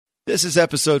This is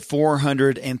episode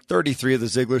 433 of The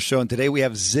Ziglar Show, and today we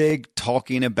have Zig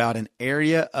talking about an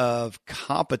area of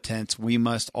competence we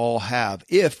must all have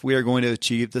if we are going to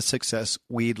achieve the success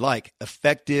we'd like.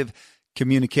 Effective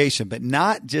communication, but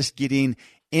not just getting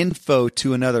info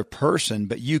to another person,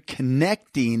 but you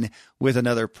connecting with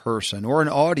another person or an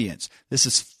audience. This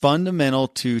is fundamental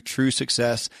to true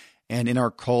success, and in our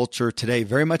culture today,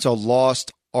 very much a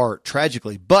lost art,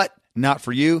 tragically, but not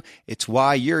for you. It's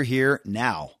why you're here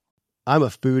now. I'm a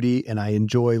foodie and I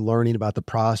enjoy learning about the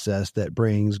process that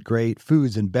brings great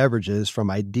foods and beverages from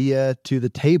idea to the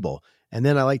table. And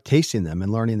then I like tasting them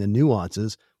and learning the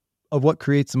nuances of what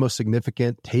creates the most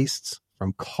significant tastes,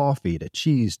 from coffee to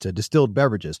cheese to distilled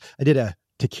beverages. I did a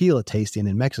tequila tasting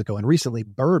in Mexico and recently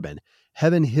bourbon.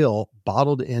 Heaven Hill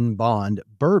Bottled in Bond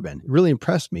bourbon really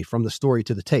impressed me from the story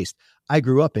to the taste. I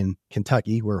grew up in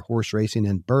Kentucky where horse racing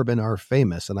and bourbon are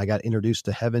famous, and I got introduced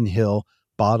to Heaven Hill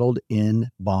Bottled in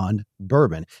Bond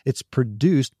bourbon. It's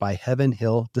produced by Heaven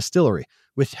Hill Distillery,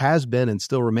 which has been and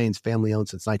still remains family-owned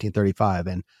since 1935.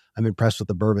 And I'm impressed with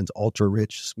the bourbon's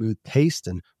ultra-rich, smooth taste.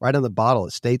 And right on the bottle,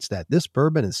 it states that this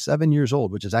bourbon is 7 years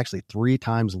old, which is actually 3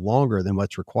 times longer than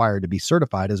what's required to be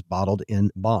certified as Bottled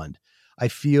in Bond. I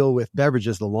feel with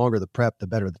beverages, the longer the prep, the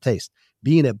better the taste.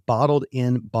 Being a Bottled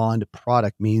in Bond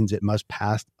product means it must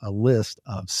pass a list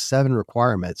of 7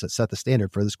 requirements that set the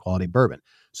standard for this quality bourbon.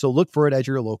 So look for it at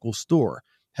your local store.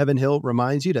 Heaven Hill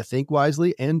reminds you to think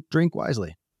wisely and drink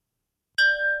wisely.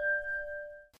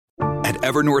 At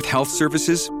Evernorth Health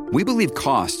Services, we believe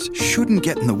costs shouldn't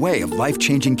get in the way of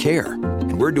life-changing care,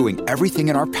 and we're doing everything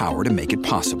in our power to make it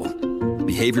possible.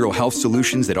 Behavioral health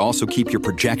solutions that also keep your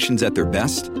projections at their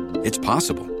best? It's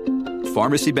possible.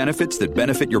 Pharmacy benefits that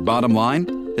benefit your bottom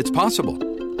line? It's possible.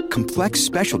 Complex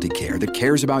specialty care that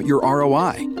cares about your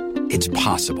ROI? It's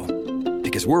possible.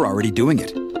 Because we're already doing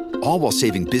it. All while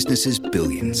saving businesses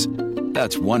billions.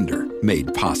 That's Wonder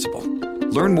made possible.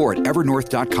 Learn more at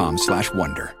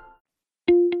evernorth.com/wonder.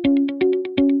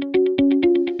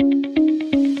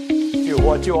 You're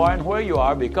what you are and where you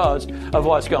are because of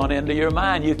what's gone into your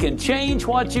mind. You can change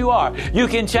what you are. You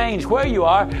can change where you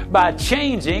are by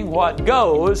changing what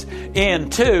goes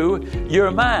into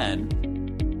your mind.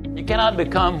 You cannot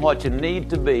become what you need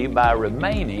to be by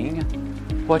remaining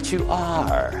what you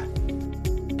are.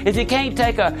 If you can't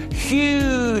take a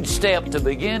huge step to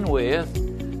begin with,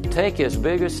 take as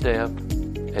big a step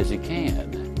as you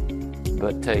can,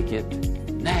 but take it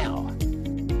now.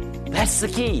 That's the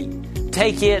key.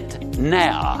 Take it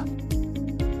now.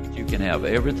 You can have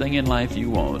everything in life you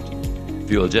want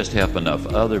if you'll just help enough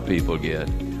other people get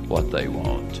what they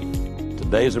want.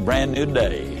 Today's a brand new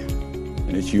day,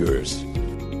 and it's yours.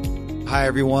 Hi,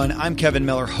 everyone. I'm Kevin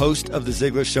Miller, host of The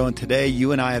Ziglar Show, and today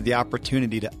you and I have the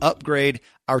opportunity to upgrade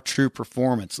our true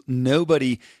performance.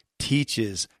 Nobody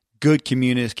teaches good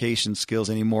communication skills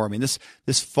anymore. I mean,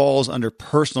 this falls under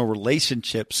personal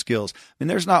relationship skills. I mean,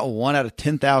 there's not 1 out of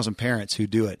 10,000 parents who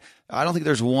do it. I don't think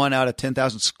there's 1 out of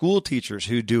 10,000 school teachers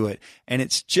who do it. And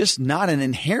it's just not an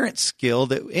inherent skill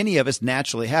that any of us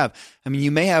naturally have. I mean,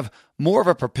 you may have more of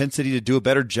a propensity to do a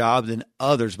better job than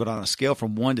others, but on a scale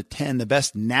from 1 to 10, the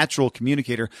best natural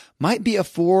communicator might be a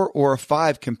 4 or a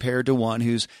 5 compared to one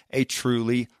who's a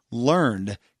truly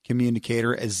learned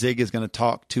communicator, as Zig is going to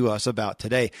talk to us about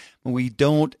today. We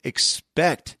don't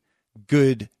expect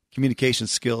good communication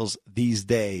skills these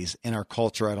days in our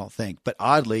culture, I don't think. But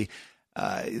oddly,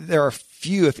 there are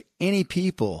few, if any,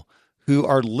 people who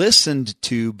are listened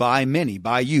to by many,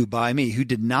 by you, by me, who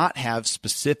did not have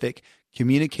specific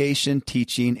communication,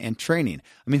 teaching, and training.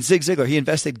 I mean, Zig Ziglar, he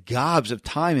invested gobs of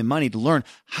time and money to learn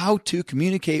how to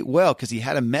communicate well because he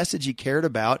had a message he cared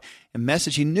about, a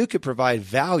message he knew could provide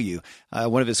value.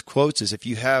 One of his quotes is, if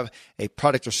you have a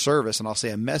product or service, and I'll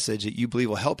say a message that you believe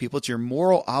will help people, it's your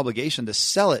moral obligation to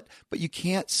sell it, but you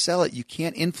can't sell it. You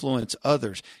can't influence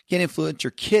others. You can't influence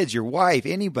your kids, your wife,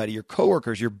 anybody, your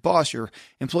coworkers, your boss, your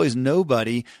employees,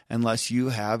 nobody, unless you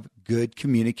have good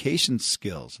communication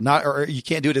skills. Or you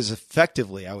can't do it as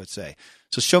effectively, I would say.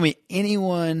 So show me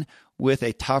anyone with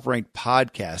a top-ranked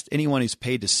podcast, anyone who's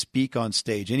paid to speak on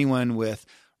stage, anyone with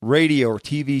radio or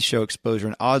TV show exposure,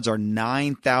 and odds are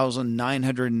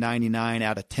 9,999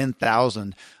 out of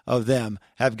 10,000 of them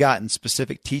have gotten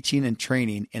specific teaching and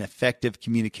training in effective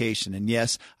communication. And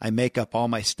yes, I make up all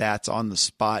my stats on the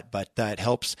spot, but that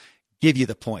helps give you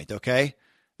the point, okay?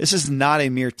 This is not a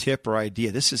mere tip or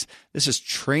idea. This is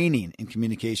training in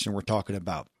communication we're talking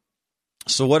about.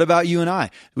 So what about you and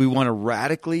I? Do we want to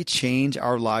radically change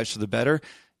our lives for the better?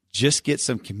 Just get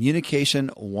some communication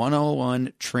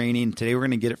 101 training. Today we're going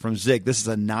to get it from Zig. This is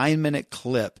a 9-minute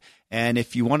clip, And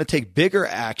if you want to take bigger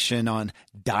action on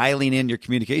dialing in your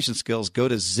communication skills, go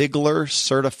to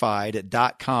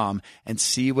ZiglarCertified.com and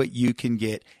see what you can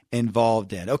get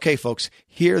involved in. Okay, folks,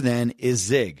 here then is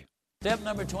Zig. Step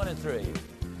number 23.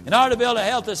 In order to build a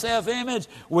healthy self-image,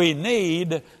 we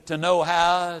need to know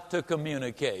how to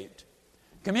communicate.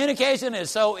 Communication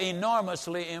is so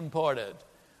enormously important.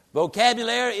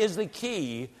 Vocabulary is the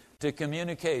key to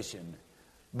communication.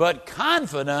 But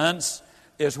confidence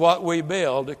is what we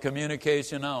build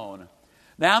communication on.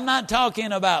 Now, I'm not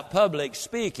talking about public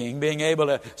speaking, being able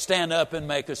to stand up and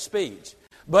make a speech.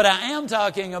 But I am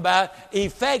talking about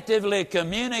effectively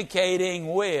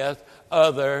communicating with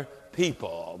other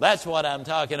people. That's what I'm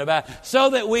talking about,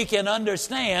 so that we can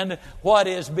understand what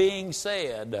is being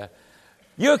said.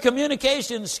 Your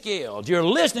communication skills, your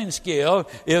listening skill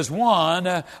is one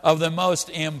of the most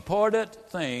important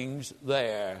things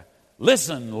there.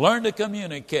 Listen, learn to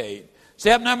communicate.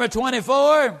 Step number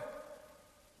 24,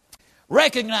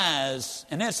 recognize,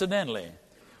 and incidentally,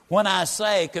 when I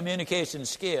say communication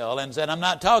skill, and said I'm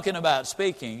not talking about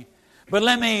speaking, but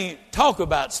let me talk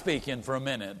about speaking for a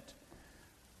minute.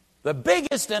 The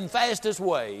biggest and fastest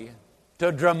way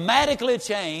to dramatically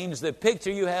change the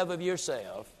picture you have of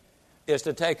yourself is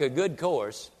to take a good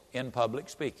course in public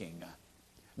speaking.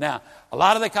 Now, a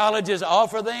lot of the colleges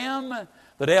offer them.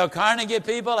 The Dale Carnegie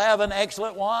people have an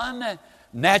excellent one.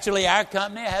 Naturally, our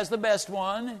company has the best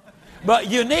one. But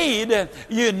you need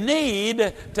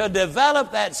to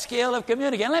develop that skill of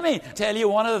communicating. Let me tell you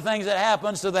one of the things that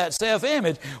happens to that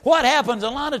self-image. What happens a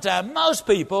lot of times, most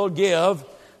people give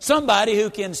somebody who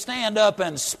can stand up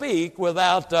and speak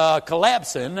without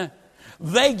collapsing,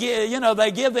 they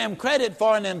give them credit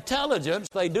for an intelligence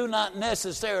they do not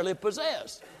necessarily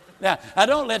possess. Now, I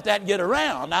don't let that get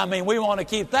around. I mean, we want to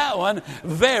keep that one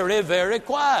very, very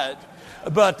quiet.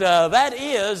 But that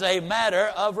is a matter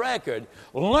of record.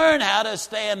 Learn how to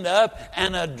stand up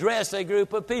and address a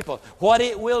group of people. What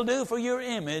it will do for your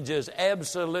image is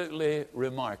absolutely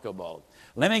remarkable.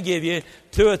 Let me give you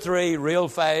 2 or 3 real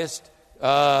fast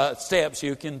steps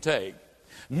you can take.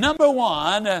 Number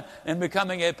 1, in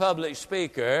becoming a public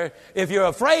speaker, if you're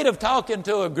afraid of talking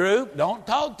to a group, don't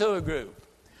talk to a group.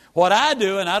 What I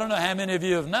do, and I don't know how many of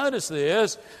you have noticed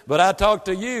this, but I talk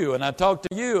to you, and I talk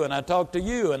to you, and I talk to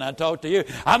you, and I talk to you.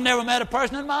 I've never met a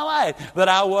person in my life that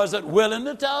I wasn't willing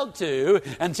to talk to,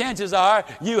 and chances are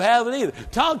you haven't either.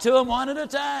 Talk to them one at a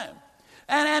time.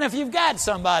 And if you've got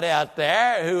somebody out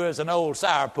there who is an old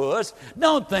sourpuss,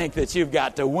 don't think that you've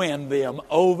got to win them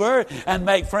over and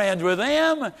make friends with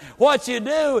them. What you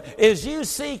do is you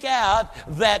seek out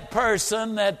that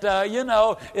person that,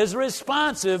 is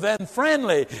responsive and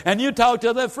friendly. And you talk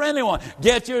to the friendly one.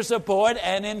 Get your support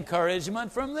and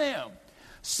encouragement from them.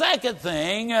 Second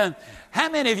thing, how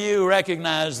many of you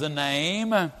recognize the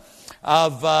name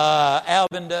of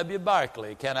Alvin W.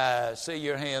 Barkley? Can I see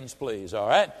your hands, please? All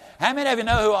right. How many of you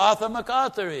know who Arthur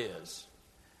MacArthur is?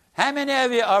 How many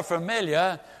of you are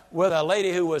familiar with a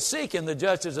lady who was seeking the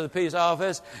Justice of the Peace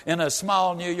office in a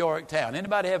small New York town?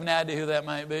 Anybody have an idea who that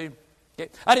might be?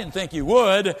 I didn't think you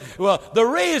would. Well, the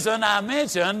reason I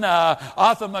mentioned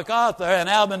Arthur MacArthur and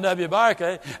Alvin W.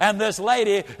 Barkley and this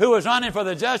lady who was running for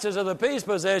the Justice of the Peace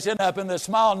position up in this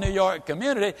small New York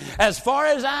community, as far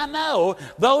as I know,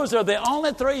 those are the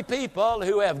only 3 people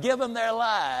who have given their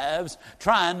lives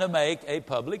trying to make a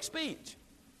public speech.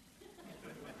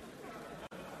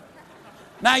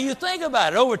 Now, you think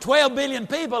about it. Over 12 billion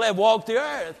people have walked the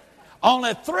earth.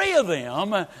 Only 3 of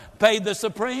them paid the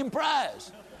supreme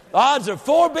price. The odds are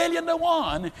 4 billion to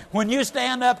 1. When you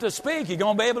stand up to speak, you're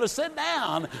going to be able to sit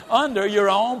down under your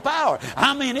own power.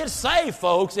 I mean, it's safe,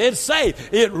 folks. It's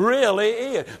safe. It really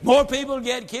is. More people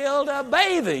get killed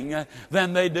bathing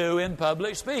than they do in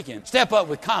public speaking. Step up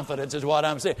with confidence is what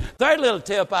I'm saying. Third little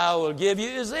tip I will give you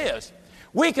is this.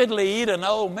 We could lead an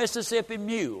old Mississippi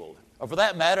mule, or for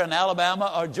that matter, an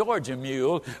Alabama or Georgia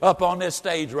mule up on this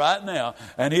stage right now.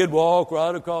 And he'd walk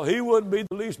right across. He wouldn't be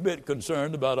the least bit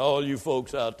concerned about all you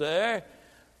folks out there.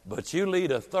 But you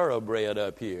lead a thoroughbred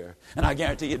up here, and I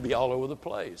guarantee you'd be all over the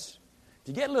place. If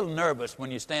you get a little nervous when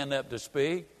you stand up to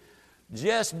speak,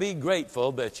 just be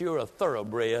grateful that you're a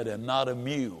thoroughbred and not a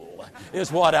mule,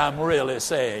 is what I'm really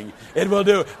saying. It will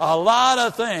do a lot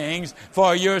of things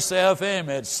for your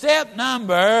self-image. Step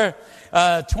number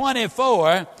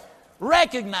 24,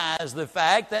 recognize the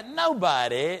fact that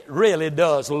nobody really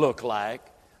does look like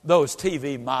those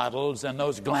TV models and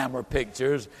those glamour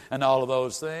pictures and all of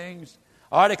those things.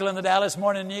 Article in the Dallas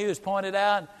Morning News pointed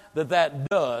out that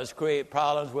does create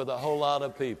problems with a whole lot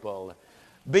of people.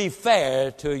 Be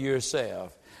fair to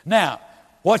yourself. Now,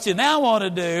 What you now want to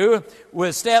do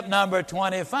with step number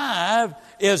 25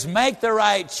 is make the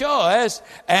right choice,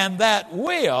 and that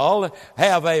will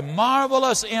have a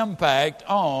marvelous impact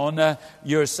on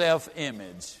your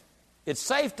self-image. It's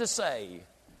safe to say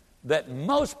that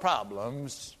most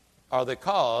problems are the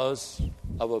cause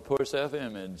of a poor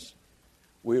self-image.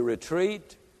 We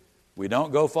retreat, we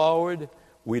don't go forward,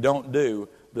 we don't do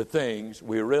the things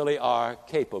we really are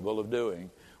capable of doing.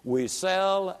 We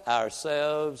sell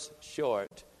ourselves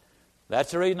short.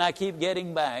 That's the reason I keep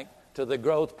getting back to the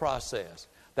growth process.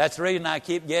 That's the reason I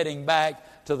keep getting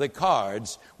back to the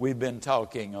cards we've been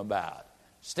talking about.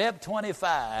 Step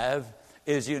 25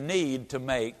 is you need to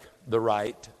make the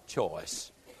right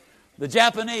choice. The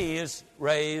Japanese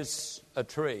raise a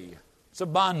tree. It's a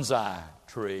bonsai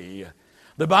tree.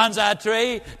 The bonsai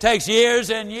tree takes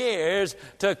years and years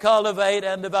to cultivate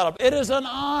and develop. It is an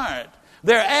art.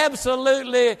 They're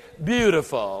absolutely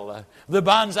beautiful. The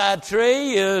bonsai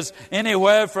tree is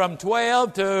anywhere from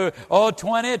 12 to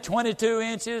 20, 22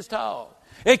 inches tall.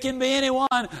 It can be any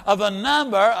one of a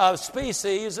number of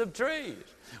species of trees.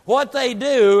 What they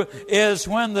do is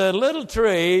when the little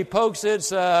tree pokes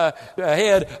its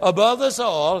head above the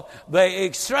soil, they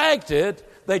extract it.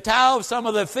 They tie off some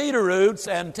of the feeder roots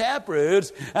and tap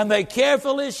roots, and they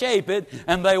carefully shape it,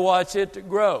 and they watch it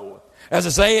grow. As I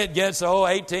say, it gets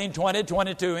 18, 20,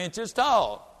 22 inches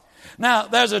tall. Now,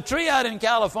 there's a tree out in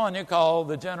California called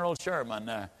the General Sherman.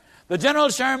 The General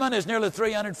Sherman is nearly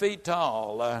 300 feet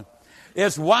tall.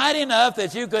 It's wide enough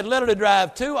that you could literally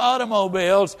drive 2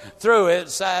 automobiles through it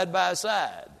side by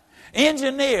side.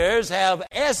 Engineers have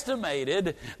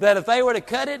estimated that if they were to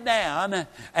cut it down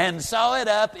and saw it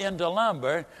up into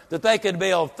lumber, that they could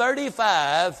build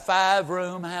 35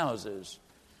 5-room houses.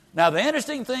 Now, the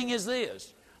interesting thing is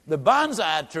this. The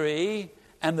bonsai tree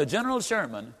and the General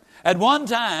Sherman at one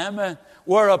time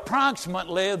were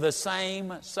approximately the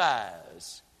same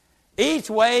size. Each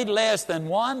weighed less than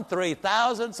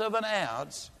 1/3,000th of an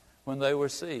ounce when they were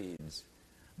seeds.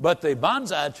 But the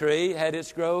bonsai tree had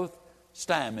its growth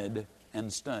stymied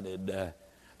and stunted.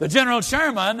 The General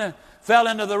Sherman fell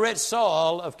into the rich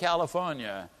soil of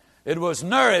California. It was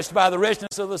nourished by the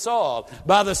richness of the soil,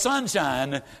 by the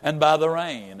sunshine, and by the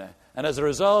rain. And as a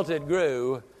result, it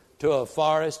grew to a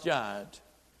forest giant.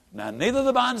 Now, neither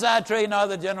the bonsai tree nor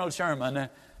the General Sherman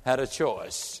had a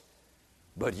choice.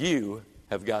 But you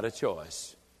have got a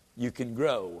choice. You can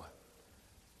grow.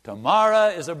 Tomorrow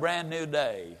is a brand new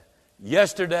day.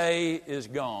 Yesterday is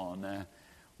gone.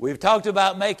 We've talked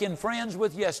about making friends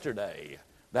with yesterday.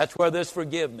 That's where this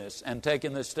forgiveness and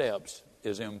taking the steps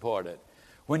is important.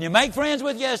 When you make friends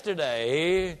with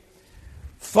yesterday,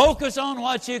 focus on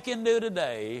what you can do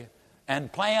today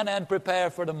and plan and prepare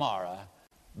for tomorrow.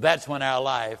 That's when our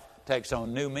life takes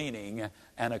on new meaning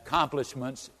and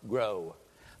accomplishments grow.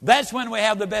 That's when we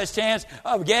have the best chance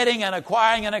of getting and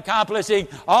acquiring and accomplishing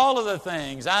all of the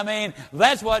things. I mean,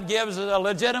 that's what gives us a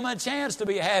legitimate chance to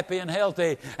be happy and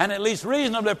healthy and at least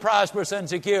reasonably prosperous and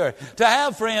secure. To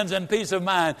have friends and peace of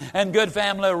mind and good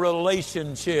family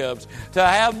relationships. To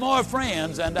have more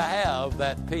friends and to have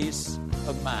that peace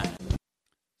of mind.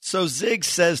 So Zig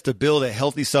says to build a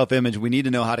healthy self-image, we need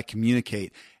to know how to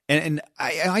communicate. And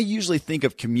I usually think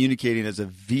of communicating as a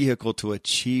vehicle to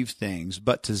achieve things.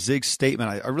 But to Zig's statement,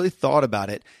 I really thought about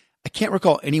it. I can't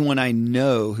recall anyone I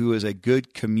know who is a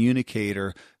good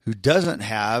communicator who doesn't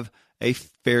have a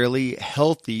fairly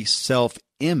healthy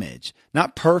self-image.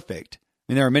 Not perfect.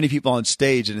 I mean, there are many people on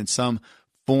stage and in some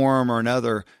form or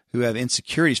another who have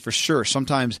insecurities for sure.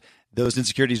 Sometimes those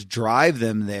insecurities drive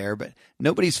them there, but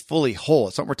nobody's fully whole.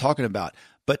 It's what we're talking about.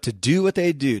 But to do what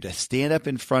they do, to stand up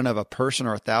in front of a person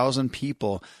or 1,000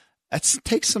 people, that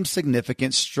takes some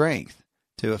significant strength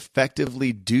to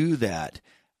effectively do that.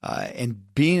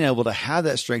 And being able to have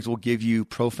that strength will give you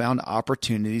profound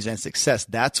opportunities and success.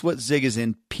 That's what Zig is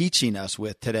impeaching us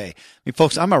with today. I mean,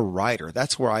 folks, I'm a writer.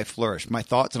 That's where I flourish. My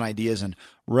thoughts and ideas and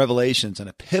revelations and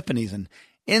epiphanies and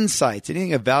insights,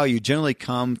 anything of value generally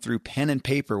come through pen and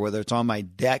paper, whether it's on my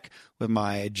deck with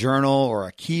my journal or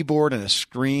a keyboard and a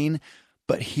screen.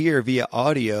 But here via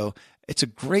audio, it's a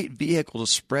great vehicle to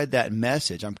spread that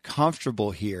message. I'm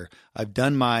comfortable here. I've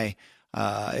done my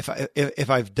if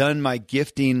I've done my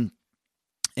gifting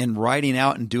in writing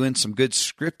out and doing some good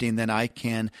scripting, then I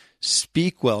can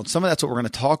speak well. And some of that's what we're going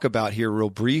to talk about here real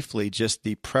briefly, just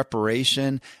the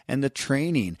preparation and the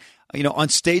training. You know, on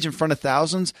stage in front of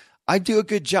thousands, I do a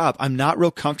good job. I'm not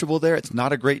real comfortable there. It's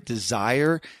not a great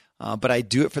desire. But I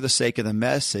do it for the sake of the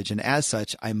message. And as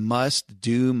such, I must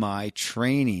do my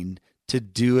training to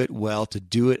do it well, to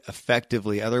do it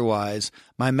effectively. Otherwise,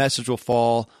 my message will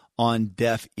fall on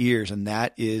deaf ears. And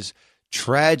that is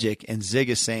tragic. And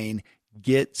Zig is saying,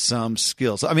 get some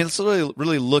skills. I mean, let's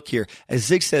really look here. As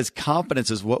Zig says,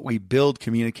 confidence is what we build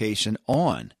communication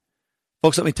on.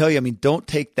 Folks, let me tell you, I mean, don't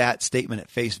take that statement at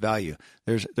face value.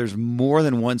 There's more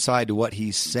than one side to what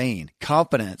he's saying.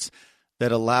 Confidence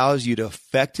that allows you to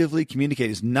effectively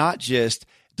communicate is not just,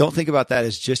 don't think about that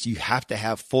as just you have to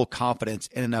have full confidence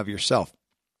in and of yourself.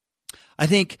 I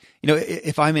think,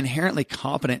 if I'm inherently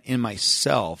confident in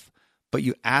myself, but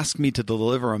you ask me to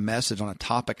deliver a message on a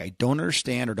topic I don't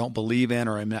understand or don't believe in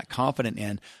or I'm not confident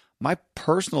in, my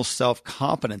personal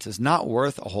self-confidence is not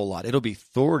worth a whole lot. It'll be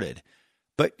thwarted.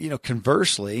 But,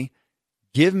 conversely,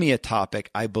 give me a topic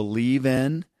I believe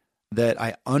in, that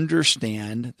I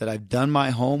understand, that I've done my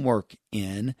homework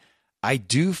in, I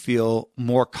do feel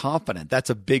more confident. That's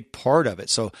a big part of it.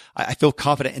 So I feel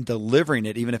confident in delivering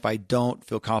it, even if I don't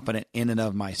feel confident in and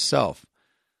of myself.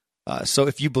 So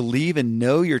if you believe and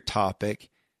know your topic,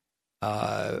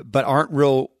 but aren't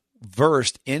real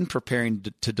versed in preparing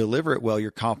to deliver it well,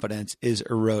 your confidence is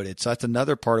eroded. So that's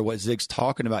another part of what Zig's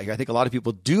talking about here. I think a lot of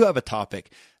people do have a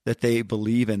topic that they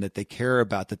believe in, that they care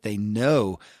about, that they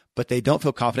know, but they don't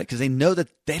feel confident because they know that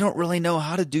they don't really know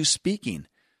how to do speaking.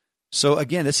 So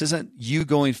again, this isn't you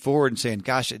going forward and saying,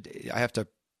 gosh, I have to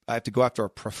go after a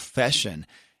profession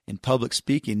in public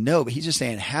speaking. No, but he's just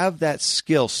saying, have that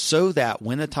skill so that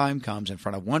when the time comes in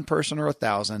front of one person or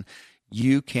 1,000,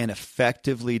 you can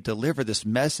effectively deliver this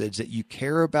message that you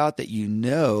care about, that you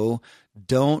know.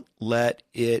 Don't let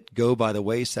it go by the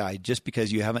wayside just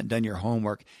because you haven't done your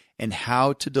homework and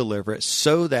how to deliver it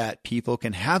so that people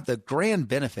can have the grand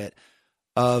benefit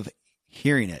of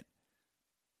hearing it.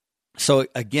 So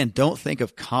again, don't think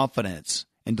of confidence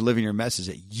in delivering your message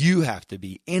that you have to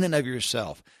be in and of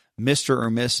yourself, Mr. or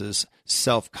Mrs.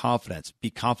 Self-confidence. Be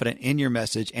confident in your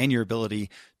message and your ability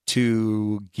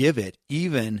to give it,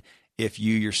 even if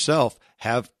you yourself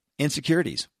have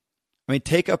insecurities. I mean,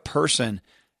 take a person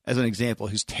as an example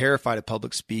who's terrified of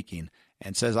public speaking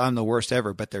and says, I'm the worst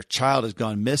ever, but their child has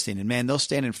gone missing. And man, they'll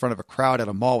stand in front of a crowd at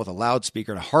a mall with a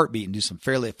loudspeaker and a heartbeat and do some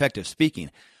fairly effective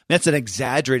speaking. That's an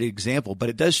exaggerated example, but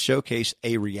it does showcase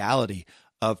a reality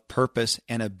of purpose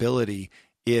and ability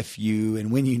if you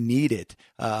and when you need it.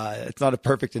 It's not a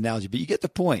perfect analogy, but you get the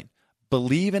point.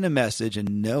 Believe in a message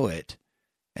and know it,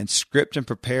 and script and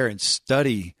prepare and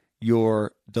study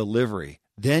your delivery.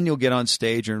 Then you'll get on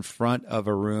stage or in front of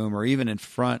a room or even in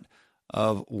front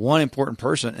of one important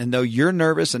person. And though you're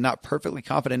nervous and not perfectly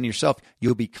confident in yourself,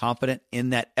 you'll be confident in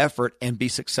that effort and be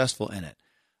successful in it.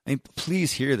 I mean,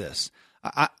 please hear this.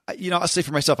 I'll say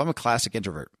for myself, I'm a classic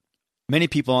introvert. Many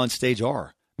people on stage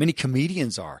are. Many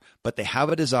comedians are. But they have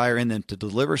a desire in them to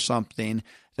deliver something,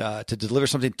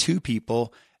 to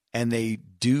people, and they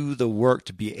do the work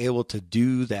to be able to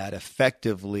do that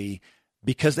effectively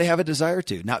because they have a desire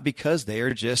to, not because they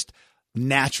are just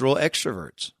natural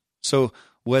extroverts. So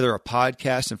whether a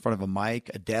podcast in front of a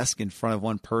mic, a desk in front of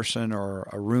one person, or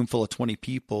a room full of 20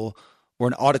 people, or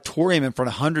an auditorium in front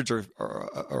of hundreds or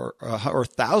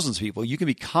thousands of people, you can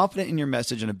be confident in your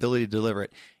message and ability to deliver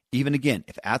it, even again,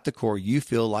 if at the core you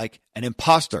feel like an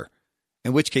imposter,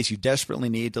 in which case you desperately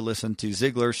need to listen to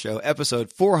Ziglar's Show,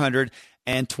 episode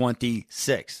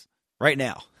 426, right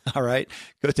now. All right?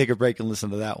 Go take a break and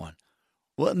listen to that one.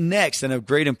 Well, next, and of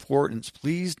great importance,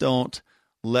 please don't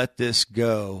let this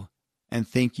go and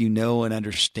think you know and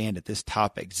understand it, this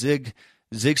topic. Zig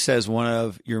says one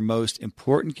of your most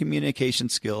important communication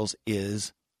skills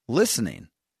is listening.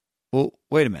 Well,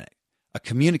 wait a minute. A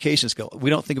communication skill. We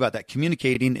don't think about that.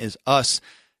 Communicating is us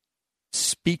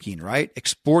speaking, right?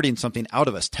 Exporting something out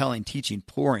of us, telling, teaching,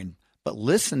 pouring. But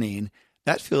listening,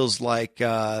 that feels like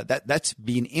that's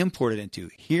being imported into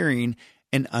hearing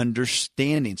and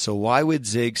understanding. So why would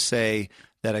Zig say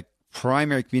that a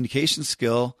primary communication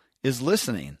skill is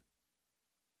listening?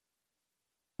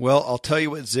 Well, I'll tell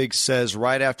you what Zig says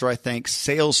right after I thank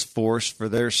Salesforce for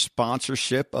their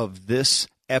sponsorship of this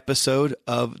episode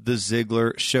of The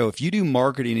Ziglar Show. If you do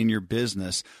marketing in your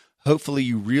business, hopefully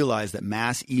you realize that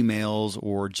mass emails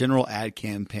or general ad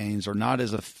campaigns are not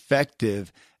as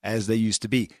effective as they used to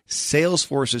be.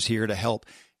 Salesforce is here to help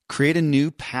create a new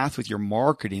path with your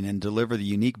marketing and deliver the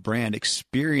unique brand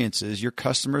experiences your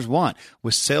customers want.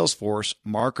 With Salesforce,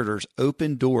 marketers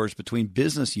open doors between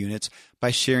business units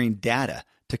by sharing data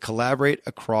to collaborate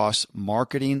across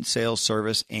marketing, sales,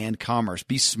 service, and commerce.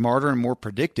 Be smarter and more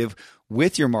predictive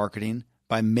with your marketing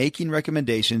by making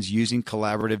recommendations using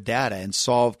collaborative data and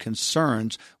solve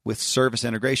concerns with service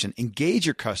integration. Engage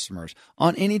your customers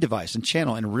on any device and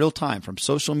channel in real time, from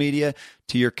social media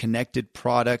to your connected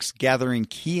products, gathering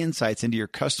key insights into your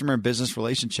customer and business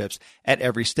relationships at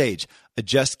every stage.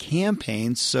 Adjust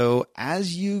campaigns so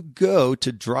as you go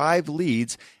to drive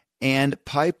leads and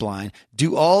pipeline.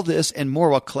 Do all this and more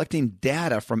while collecting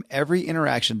data from every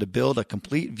interaction to build a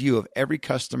complete view of every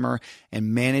customer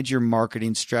and manage your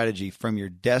marketing strategy from your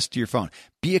desk to your phone.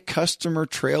 Be a customer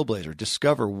trailblazer.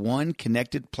 Discover one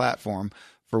connected platform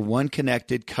for one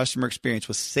connected customer experience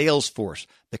with Salesforce,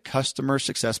 the customer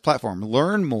success platform.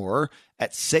 Learn more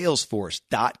at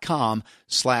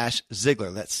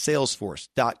salesforce.com/Ziglar. That's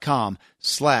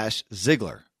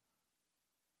salesforce.com/Ziglar.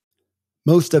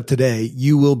 Most of today,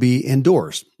 you will be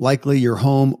indoors, likely your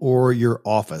home or your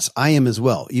office. I am as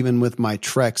well. Even with my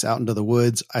treks out into the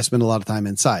woods, I spend a lot of time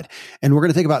inside. And we're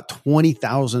going to take about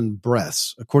 20,000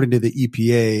 breaths. According to the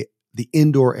EPA, the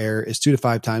indoor air is 2 to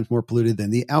 5 times more polluted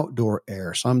than the outdoor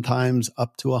air, sometimes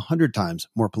up to 100 times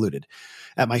more polluted.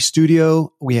 At my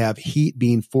studio, we have heat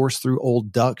being forced through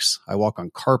old ducts. I walk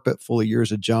on carpet full of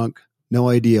years of junk. No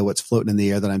idea what's floating in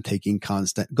the air that I'm taking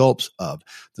constant gulps of.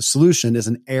 The solution is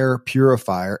an air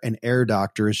purifier, and Air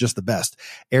Doctor is just the best.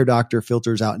 Air Doctor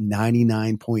filters out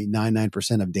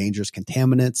 99.99% of dangerous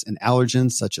contaminants and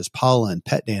allergens such as pollen,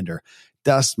 pet dander,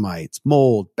 dust mites,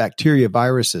 mold, bacteria,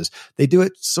 viruses. They do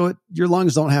it so your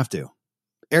lungs don't have to.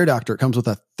 Air Doctor comes with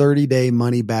a 30-day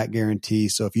money-back guarantee,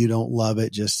 so if you don't love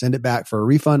it, just send it back for a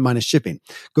refund minus shipping.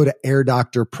 Go to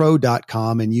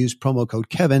airdoctorpro.com and use promo code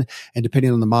Kevin, and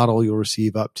depending on the model, you'll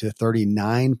receive up to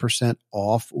 39%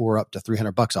 off or up to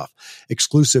 $300 off.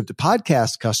 Exclusive to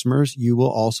podcast customers, you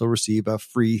will also receive a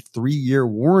free 3-year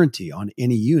warranty on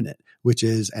any unit, which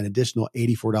is an additional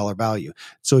 $84 value.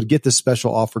 So to get this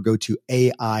special offer, go to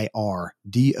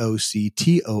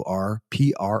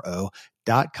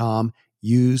airdoctorpro.com.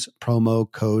 Use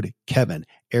promo code Kevin.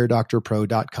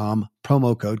 airdoctorpro.com,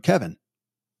 promo code Kevin.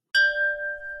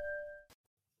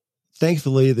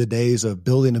 Thankfully, the days of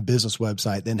building a business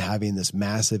website, then having this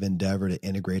massive endeavor to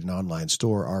integrate an online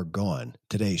store are gone.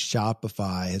 Today,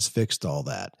 Shopify has fixed all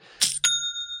that.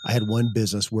 I had one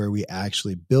business where we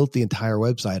actually built the entire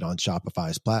website on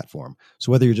Shopify's platform.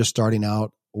 So whether you're just starting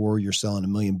out or you're selling $1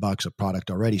 million of product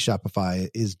already, Shopify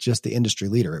is just the industry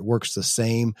leader. It works the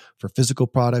same for physical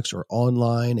products or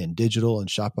online and digital, and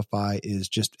Shopify is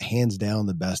just hands down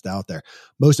the best out there.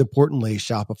 Most importantly,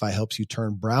 Shopify helps you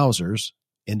turn browsers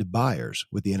into buyers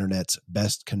with the internet's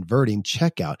best converting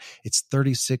checkout. It's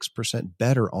 36%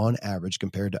 better on average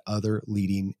compared to other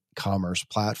leading commerce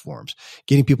platforms.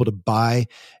 Getting people to buy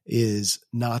is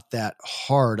not that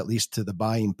hard, at least to the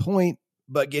buying point,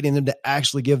 but getting them to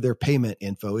actually give their payment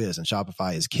info is, and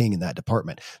Shopify is king in that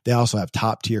department. They also have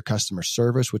top tier customer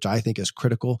service, which I think is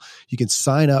critical. You can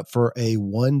sign up for a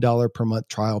 $1 per month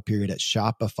trial period at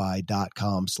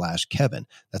shopify.com/Kevin.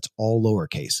 That's all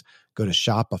lowercase. Go to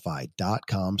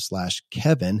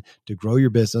shopify.com/Kevin to grow your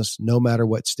business no matter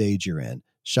what stage you're in.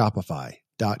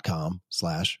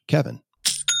 Shopify.com/Kevin.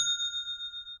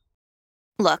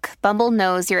 Look, Bumble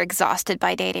knows you're exhausted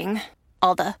by dating.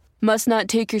 All the must not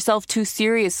take yourself too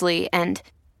seriously and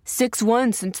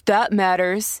 6'1" since that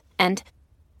matters. And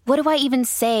what do I even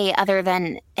say other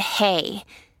than, hey?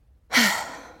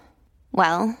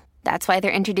 Well, that's why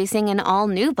they're introducing an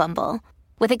all-new Bumble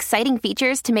with exciting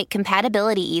features to make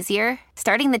compatibility easier,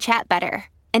 starting the chat better,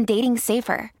 and dating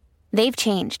safer. They've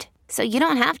changed, so you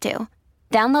don't have to.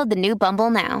 Download the new Bumble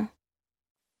now.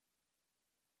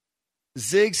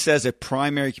 Zig says a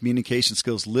primary communication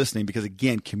skill is listening because,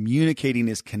 again, communicating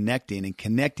is connecting, and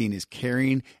connecting is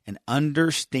caring and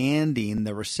understanding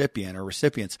the recipient or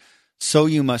recipients. So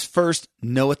you must first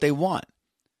know what they want.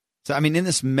 So, I mean, in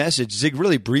this message, Zig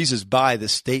really breezes by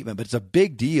this statement, but it's a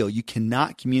big deal. You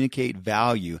cannot communicate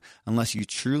value unless you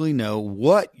truly know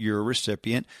what your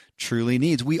recipient truly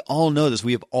needs. We all know this.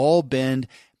 We have all been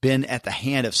at the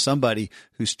hand of somebody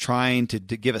who's trying to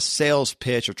give a sales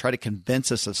pitch or try to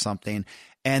convince us of something,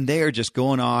 and they are just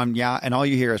going on, and all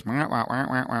you hear is, wah, wah, wah,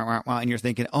 wah, wah, wah, and you're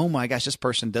thinking, oh my gosh, this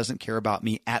person doesn't care about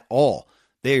me at all.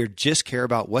 They just care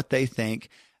about what they think,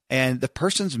 and the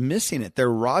person's missing it.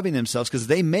 They're robbing themselves because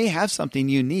they may have something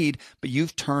you need, but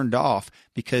you've turned off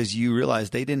because you realize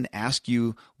they didn't ask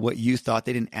you what you thought.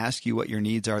 They didn't ask you what your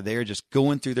needs are. They're just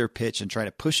going through their pitch and trying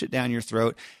to push it down your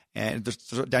throat and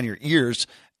down your ears.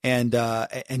 And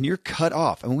you're cut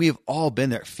off. I mean, we have all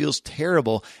been there. It feels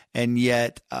terrible. And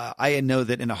yet I know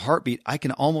that in a heartbeat, I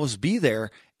can almost be there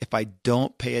if I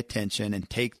don't pay attention and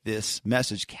take this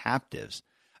message captives.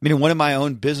 I mean, in one of my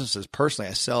own businesses, personally,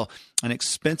 I sell an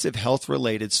expensive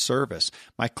health-related service.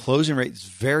 My closing rate is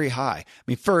very high. I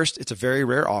mean, first, it's a very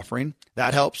rare offering.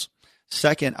 That helps.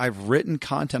 Second, I've written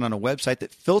content on a website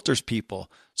that filters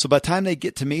people. So by the time they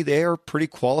get to me, they are pretty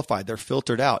qualified. They're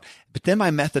filtered out. But then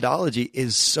my methodology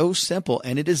is so simple,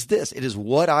 and it is this. It is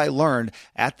what I learned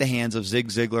at the hands of Zig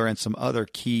Ziglar and some other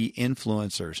key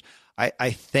influencers.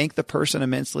 I thank the person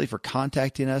immensely for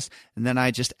contacting us, and then I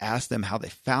just ask them how they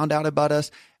found out about us,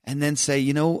 and then say,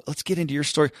 let's get into your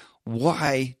story.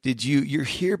 Why did you're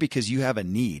here because you have a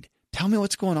need. Tell me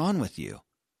what's going on with you.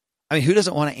 I mean, who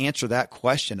doesn't want to answer that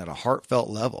question at a heartfelt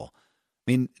level?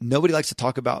 I mean, nobody likes to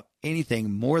talk about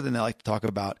anything more than they like to talk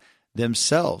about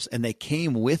themselves. And they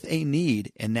came with a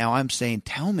need. And now I'm saying,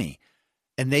 tell me.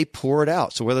 And they pour it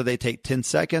out. So whether they take 10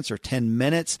 seconds or 10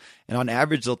 minutes, and on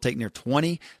average, they'll take near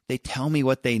 20, they tell me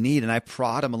what they need. And I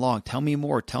prod them along. Tell me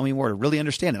more to really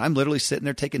understand it. I'm literally sitting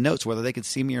there taking notes, whether they can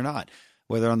see me or not,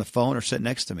 whether on the phone or sitting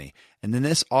next to me. And then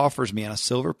this offers me on a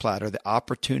silver platter the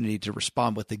opportunity to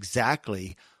respond with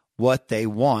exactly what they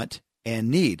want and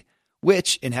need,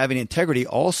 which in having integrity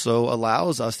also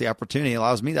allows me the opportunity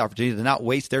to not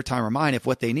waste their time or mine if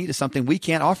what they need is something we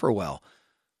can't offer well,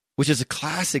 which is a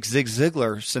classic Zig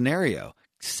Ziglar scenario.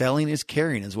 Selling is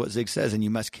caring is what Zig says, and you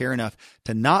must care enough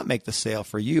to not make the sale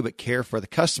for you, but care for the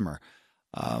customer.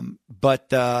 You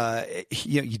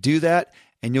do that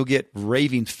and you'll get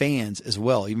raving fans as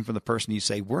well, even from the person you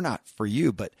say, we're not for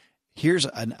you, but here's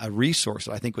a resource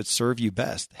that I think would serve you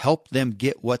best. Help them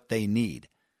get what they need.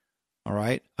 All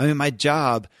right. I mean, my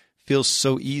job feels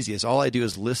so easy as all I do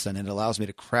is listen, and it allows me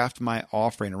to craft my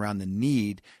offering around the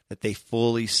need that they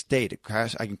fully state.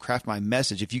 I can craft my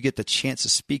message. If you get the chance to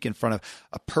speak in front of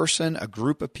a person, a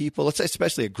group of people, let's say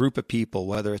especially a group of people,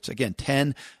 whether it's, again,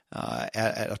 10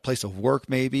 at a place of work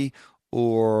maybe,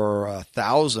 or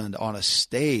 1,000 on a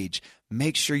stage,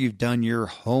 make sure you've done your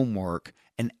homework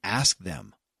and ask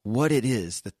them what it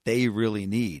is that they really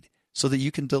need so that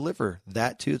you can deliver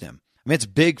that to them. I mean, it's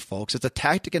big, folks. It's a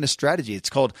tactic and a strategy.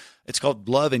 It's called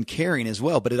love and caring as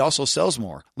well, but it also sells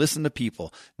more. Listen to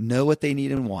people, know what they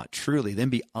need and want truly, then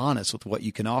be honest with what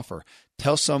you can offer.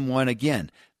 Tell someone, again,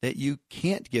 that you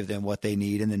can't give them what they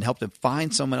need, and then help them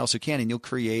find someone else who can, and you'll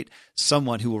create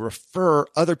someone who will refer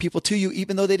other people to you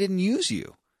even though they didn't use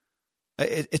you.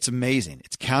 It's amazing.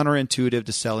 It's counterintuitive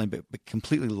to selling, but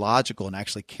completely logical and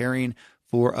actually caring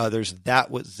for others.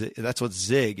 That's what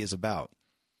Zig is about.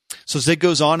 So Zig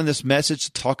goes on in this message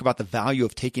to talk about the value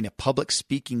of taking a public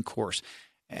speaking course.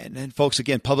 And folks,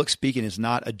 again, public speaking is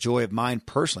not a joy of mine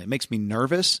personally. It makes me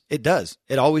nervous. It does.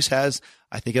 It always has.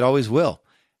 I think it always will.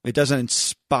 It doesn't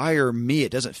inspire me.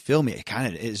 It doesn't fill me. It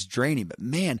kind of is draining. But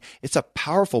man, it's a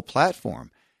powerful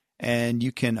platform. And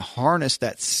you can harness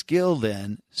that skill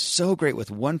then so great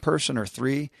with one person or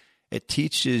three. It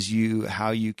teaches you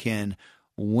how you can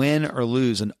win or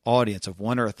lose an audience of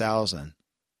 1 or 1,000.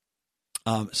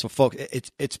 So folks,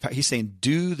 he's saying,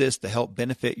 do this to help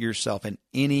benefit yourself in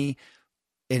any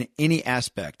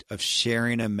aspect of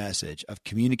sharing a message, of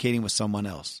communicating with someone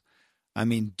else. I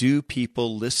mean, do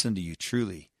people listen to you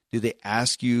truly? Do they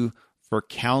ask you for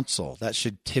counsel? That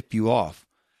should tip you off.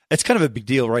 It's kind of a big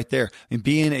deal right there. I mean,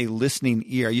 being a listening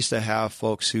ear. I used to have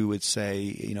folks who would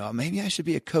say, maybe I should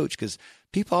be a coach because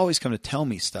people always come to tell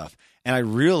me stuff. And I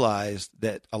realized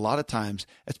that a lot of times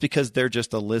it's because they're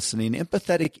just a listening,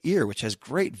 empathetic ear, which has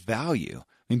great value.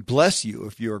 I mean, bless you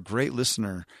if you're a great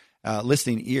listener,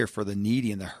 listening ear for the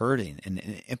needy and the hurting, and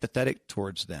empathetic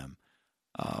towards them.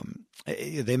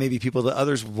 They may be people that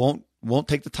others won't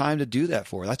take the time to do that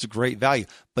for. That's a great value,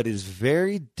 but it is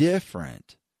very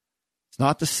different. It's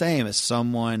not the same as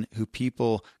someone who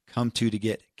people come to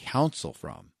get counsel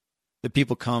from, that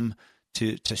people come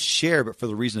to share, but for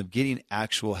the reason of getting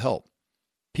actual help.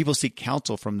 People seek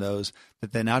counsel from those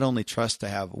that they not only trust to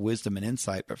have wisdom and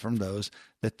insight, but from those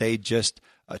that they just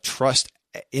trust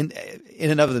in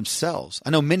and of themselves. I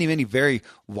know many, many very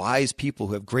wise people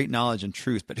who have great knowledge and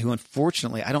truth, but who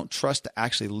unfortunately I don't trust to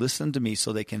actually listen to me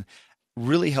so they can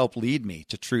really help lead me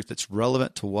to truth that's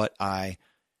relevant to what I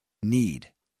need.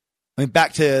 I mean,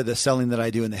 back to the selling that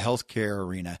I do in the healthcare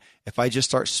arena, if I just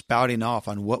start spouting off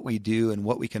on what we do and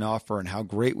what we can offer and how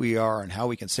great we are and how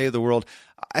we can save the world,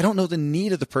 I don't know the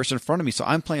need of the person in front of me. So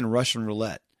I'm playing Russian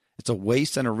roulette. It's a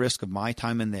waste and a risk of my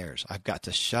time and theirs. I've got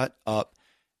to shut up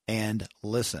and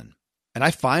listen. And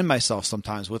I find myself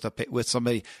sometimes with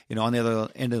somebody, on the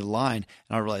other end of the line,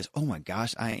 and I realize, oh my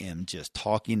gosh, I am just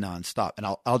talking nonstop. And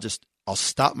I'll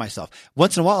stop myself.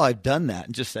 Once in a while, I've done that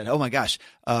and just said, oh my gosh,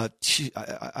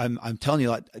 I'm telling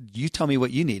you, you tell me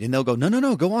what you need. And they'll go,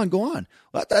 no, go on.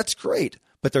 Well, that's great.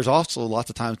 But there's also lots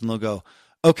of times when they'll go,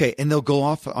 okay. And they'll go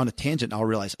off on a tangent. And I'll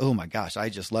realize, oh my gosh, I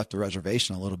just left the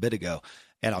reservation a little bit ago.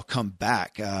 And I'll come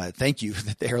back. Thank you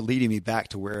that they are leading me back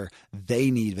to where they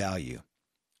need value.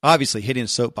 obviously hitting a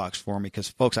soapbox for me because,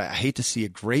 folks, I hate to see a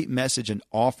great message and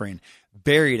offering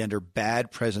buried under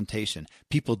bad presentation.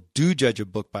 People do judge a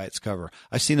book by its cover.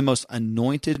 I've seen the most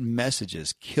anointed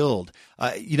messages killed.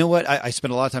 You know what? I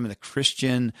spent a lot of time in the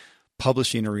Christian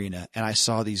publishing arena, and I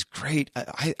saw these great,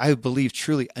 I believe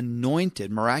truly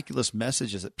anointed, miraculous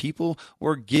messages that people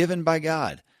were given by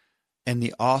God. And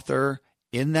the author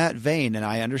in that vein, and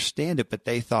I understand it, but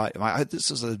they thought,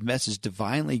 this is a message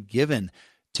divinely given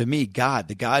to me, God,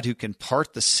 the God who can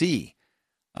part the sea.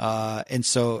 And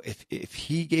so if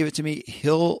he gave it to me,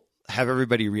 he'll have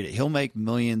everybody read it. He'll make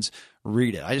millions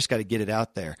read it. I just got to get it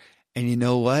out there. And you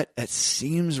know what? That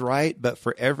seems right. But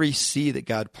for every sea that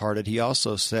God parted, he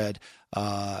also said,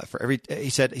 he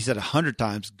said 100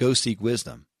 times, go seek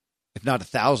wisdom. If not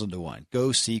 1,000 to 1,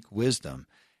 go seek wisdom.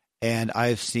 And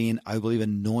I've seen, I believe,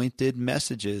 anointed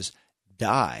messages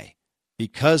die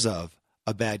because of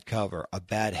a bad cover, a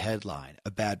bad headline,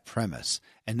 a bad premise.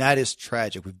 And that is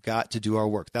tragic. We've got to do our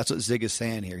work. That's what Zig is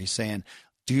saying here. He's saying,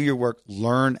 do your work,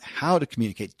 learn how to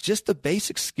communicate, just the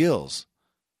basic skills.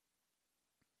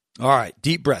 All right,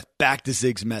 deep breath. Back to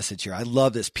Zig's message here. I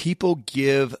love this. People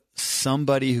give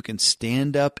somebody who can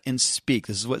stand up and speak.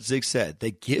 This is what Zig said.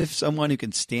 They give someone who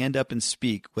can stand up and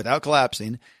speak without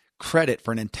collapsing credit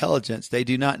for an intelligence they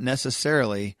do not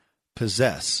necessarily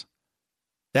possess.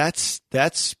 That's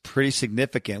pretty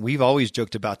significant. We've always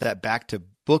joked about that back to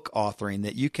book authoring,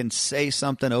 that you can say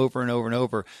something over and over and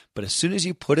over, but as soon as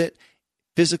you put it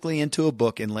physically into a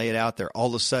book and lay it out there, all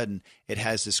of a sudden it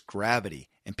has this gravity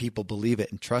and people believe it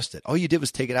and trust it. All you did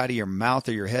was take it out of your mouth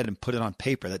or your head and put it on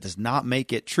paper. That does not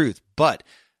make it truth. But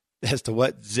as to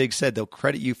what Zig said, they'll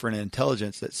credit you for an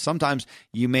intelligence that sometimes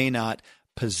you may not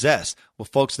possess. Well,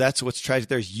 folks, that's what's tragic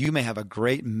there is you may have a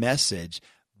great message,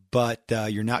 but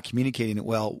you're not communicating it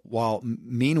well, while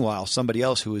meanwhile somebody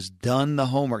else who has done the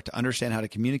homework to understand how to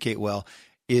communicate well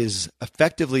is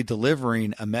effectively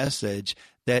delivering a message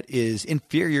that is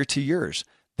inferior to yours.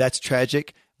 That's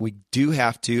tragic. We do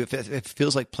have to, if it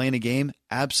feels like playing a game,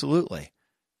 absolutely.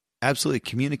 Absolutely.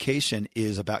 Communication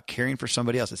is about caring for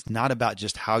somebody else. It's not about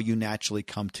just how you naturally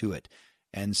come to it.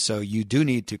 And so you do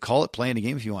need to call it playing a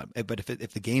game if you want. But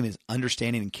if the game is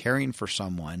understanding and caring for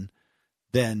someone,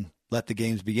 then let the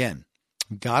games begin.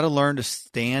 You've got to learn to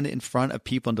stand in front of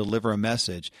people and deliver a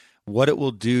message. What it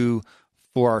will do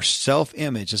for our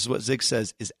self-image, this is what Zig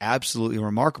says, is absolutely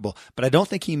remarkable. But I don't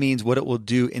think he means what it will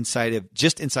do inside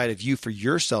of you for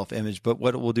your self-image, but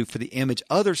what it will do for the image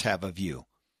others have of you.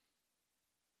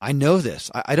 I know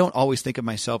this. I don't always think of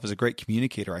myself as a great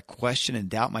communicator. I question and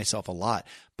doubt myself a lot.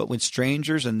 But when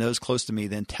strangers and those close to me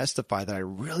then testify that I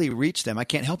really reached them, I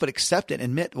can't help but accept it and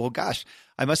admit, well, gosh,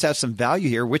 I must have some value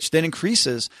here, which then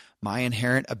increases my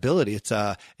inherent ability. It's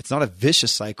not a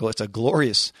vicious cycle. It's a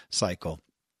glorious cycle.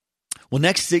 Well,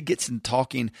 next Zig gets in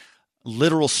talking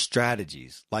literal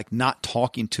strategies, like not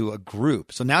talking to a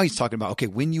group. So now he's talking about, okay,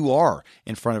 when you are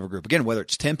in front of a group, again, whether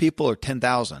it's 10 people or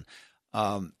 10,000,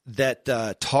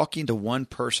 that talking to one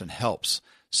person helps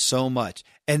so much.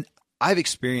 And I've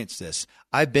experienced this.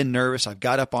 I've been nervous. I've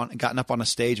gotten up on a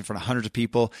stage in front of hundreds of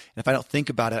people. And if I don't think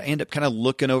about it, I end up kind of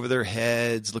looking over the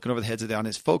heads of the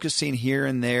audience, focusing here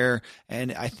and there.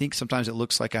 And I think sometimes it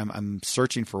looks like I'm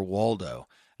searching for Waldo.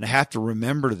 And I have to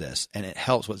remember this, and it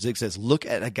helps. What Zig says, look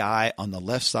at a guy on the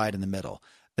left side in the middle.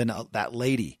 Then that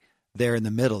lady there in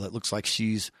the middle that looks like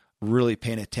she's really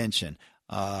paying attention.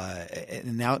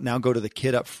 And now go to the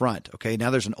kid up front. Okay,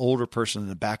 now there's an older person in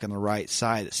the back on the right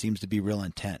side that seems to be real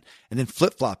intent. And then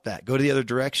flip-flop that. Go to the other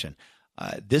direction.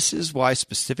 This is why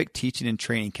specific teaching and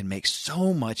training can make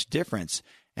so much difference.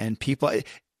 And people,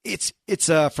 it's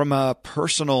from a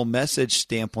personal message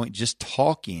standpoint, just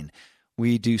talking.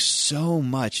 We do so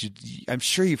much. I'm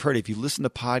sure you've heard it. If you listen to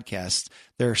podcasts,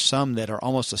 there are some that are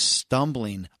almost a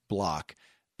stumbling block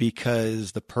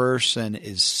because the person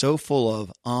is so full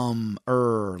of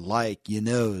like, you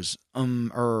knows,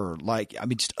 like, I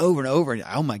mean, just over and over. And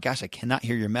oh my gosh, I cannot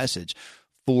hear your message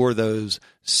for those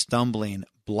stumbling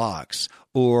blocks.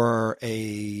 Or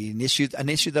an issue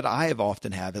that I have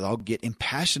often have is I'll get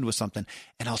impassioned with something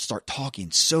and I'll start talking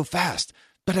so fast.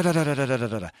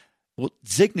 Well,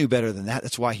 Zig knew better than that.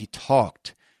 That's why he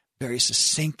talked very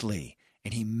succinctly,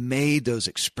 and he made those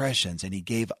expressions, and he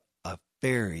gave a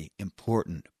very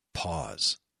important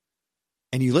pause.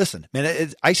 And you listen.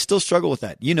 Man, I still struggle with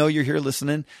that. You know, you're here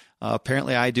listening.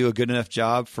 Apparently, I do a good enough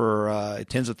job for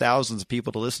tens of thousands of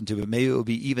people to listen to, but maybe it would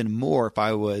be even more if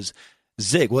I was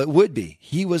Zig. Well, it would be.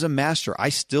 He was a master. I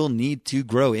still need to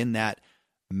grow in that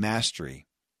mastery.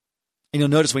 And you'll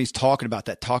notice when he's talking about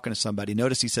that, talking to somebody,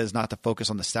 notice he says not to focus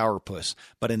on the sourpuss,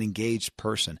 but an engaged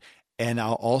person. And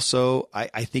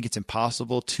I think it's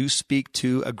impossible to speak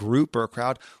to a group or a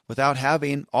crowd without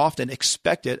having often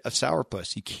expected of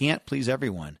sourpuss. You can't please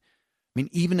everyone. I mean,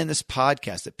 even in this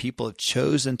podcast that people have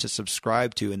chosen to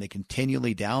subscribe to and they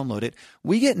continually download it,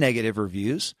 we get negative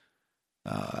reviews.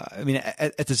 I mean,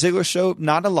 at the Ziglar Show,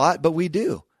 not a lot, but we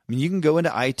do. I mean, you can go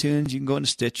into iTunes, you can go into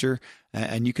Stitcher,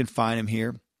 and you can find them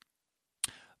here.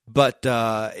 But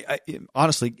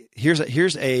honestly,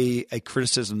 here's a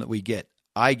criticism that we get.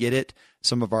 I get it.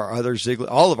 All of our other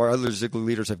Ziglar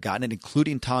leaders have gotten it,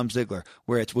 including Tom Ziglar,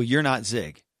 where it's, well, you're not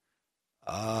Zig.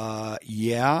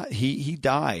 Yeah, he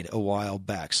died a while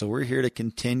back. So we're here to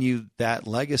continue that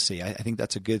legacy. I think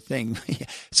that's a good thing.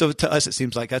 So to us, it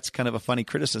seems like that's kind of a funny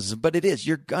criticism, but it is.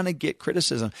 You're going to get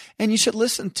criticism, and you should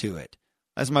listen to it.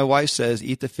 As my wife says,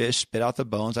 eat the fish, spit out the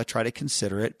bones. I try to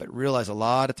consider it, but realize a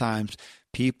lot of times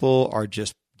people are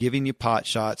just giving you pot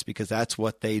shots because that's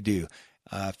what they do.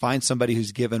 Find somebody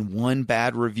who's given one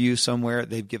bad review somewhere.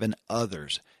 They've given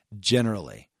others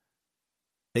generally.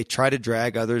 They try to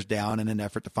drag others down in an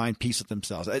effort to find peace with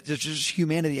themselves. There's just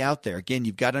humanity out there. Again,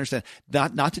 you've got to understand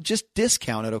not to just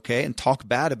discount it, okay, and talk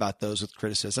bad about those with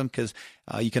criticism, because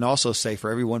you can also say for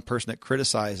every one person that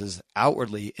criticizes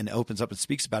outwardly and opens up and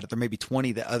speaks about it, there may be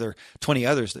 20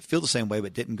 others that feel the same way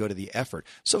but didn't go to the effort.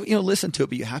 So, listen to it,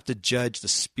 but you have to judge the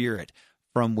spirit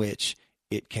from which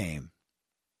it came.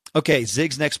 Okay,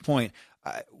 Zig's next point.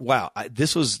 Wow,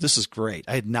 this is great.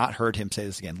 I had not heard him say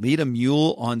this again. Lead a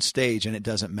mule on stage and it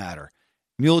doesn't matter.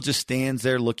 Mule just stands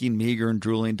there looking meager and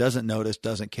drooling, doesn't notice,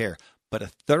 doesn't care. But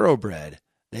a thoroughbred,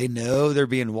 they know they're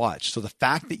being watched. So the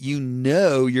fact that you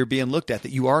know you're being looked at,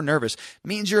 that you are nervous,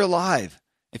 means you're alive.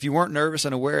 If you weren't nervous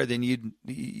and aware, then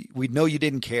we'd know you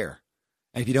didn't care.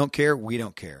 And if you don't care, we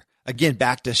don't care. Again,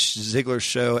 back to Ziglar's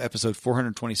show, episode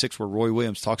 426, where Roy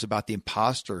Williams talks about the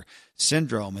imposter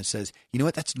syndrome and says, you know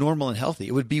what, that's normal and healthy.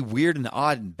 It would be weird and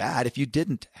odd and bad if you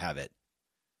didn't have it.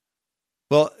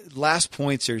 Well, last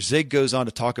points here. Zig goes on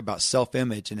to talk about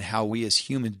self-image and how we as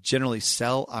humans generally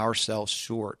sell ourselves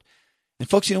short. And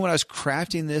folks, when I was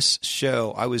crafting this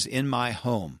show, I was in my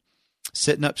home,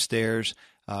 sitting upstairs.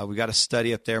 We got a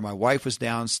study up there. My wife was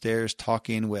downstairs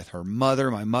talking with her mother,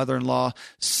 my mother-in-law.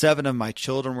 7 of my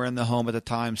children were in the home at the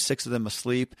time, 6 of them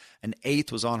asleep. An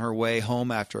 8th was on her way home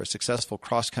after a successful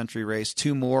cross-country race.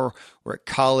 2 more were at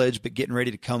college, but getting ready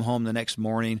to come home the next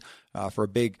morning for a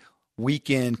big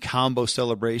weekend combo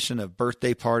celebration of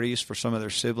birthday parties for some of their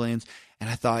siblings. And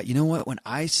I thought, you know what? When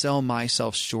I sell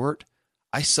myself short,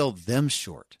 I sell them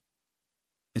short.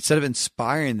 Instead of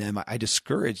inspiring them, I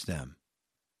discourage them.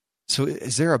 So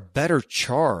is there a better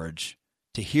charge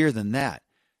to hear than that?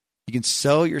 You can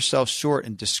sell yourself short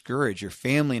and discourage your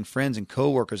family and friends and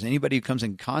coworkers, anybody who comes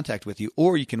in contact with you,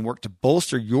 or you can work to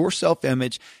bolster your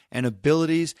self-image and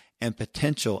abilities and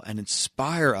potential and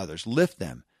inspire others, lift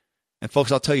them. And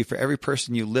folks, I'll tell you, for every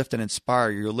person you lift and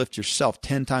inspire, you'll lift yourself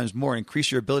 10 times more,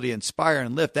 increase your ability to inspire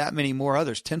and lift that many more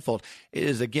others tenfold. It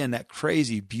is, again, that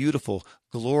crazy, beautiful,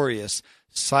 glorious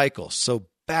cycle. So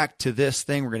back to this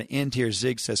thing. We're going to end here.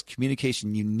 Zig says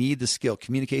communication, you need the skill.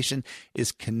 Communication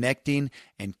is connecting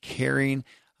and caring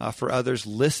for others,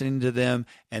 listening to them,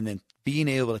 and then being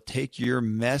able to take your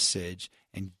message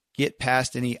and get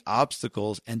past any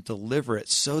obstacles and deliver it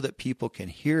so that people can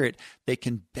hear it, they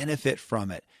can benefit from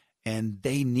it, and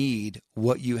they need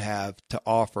what you have to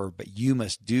offer, but you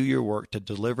must do your work to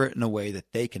deliver it in a way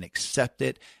that they can accept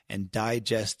it and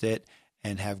digest it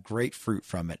and have great fruit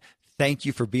from it. Thank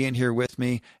you for being here with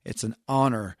me. It's an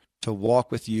honor to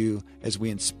walk with you as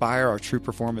we inspire our true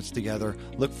performance together.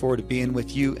 Look forward to being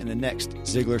with you in the next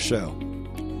Ziglar Show.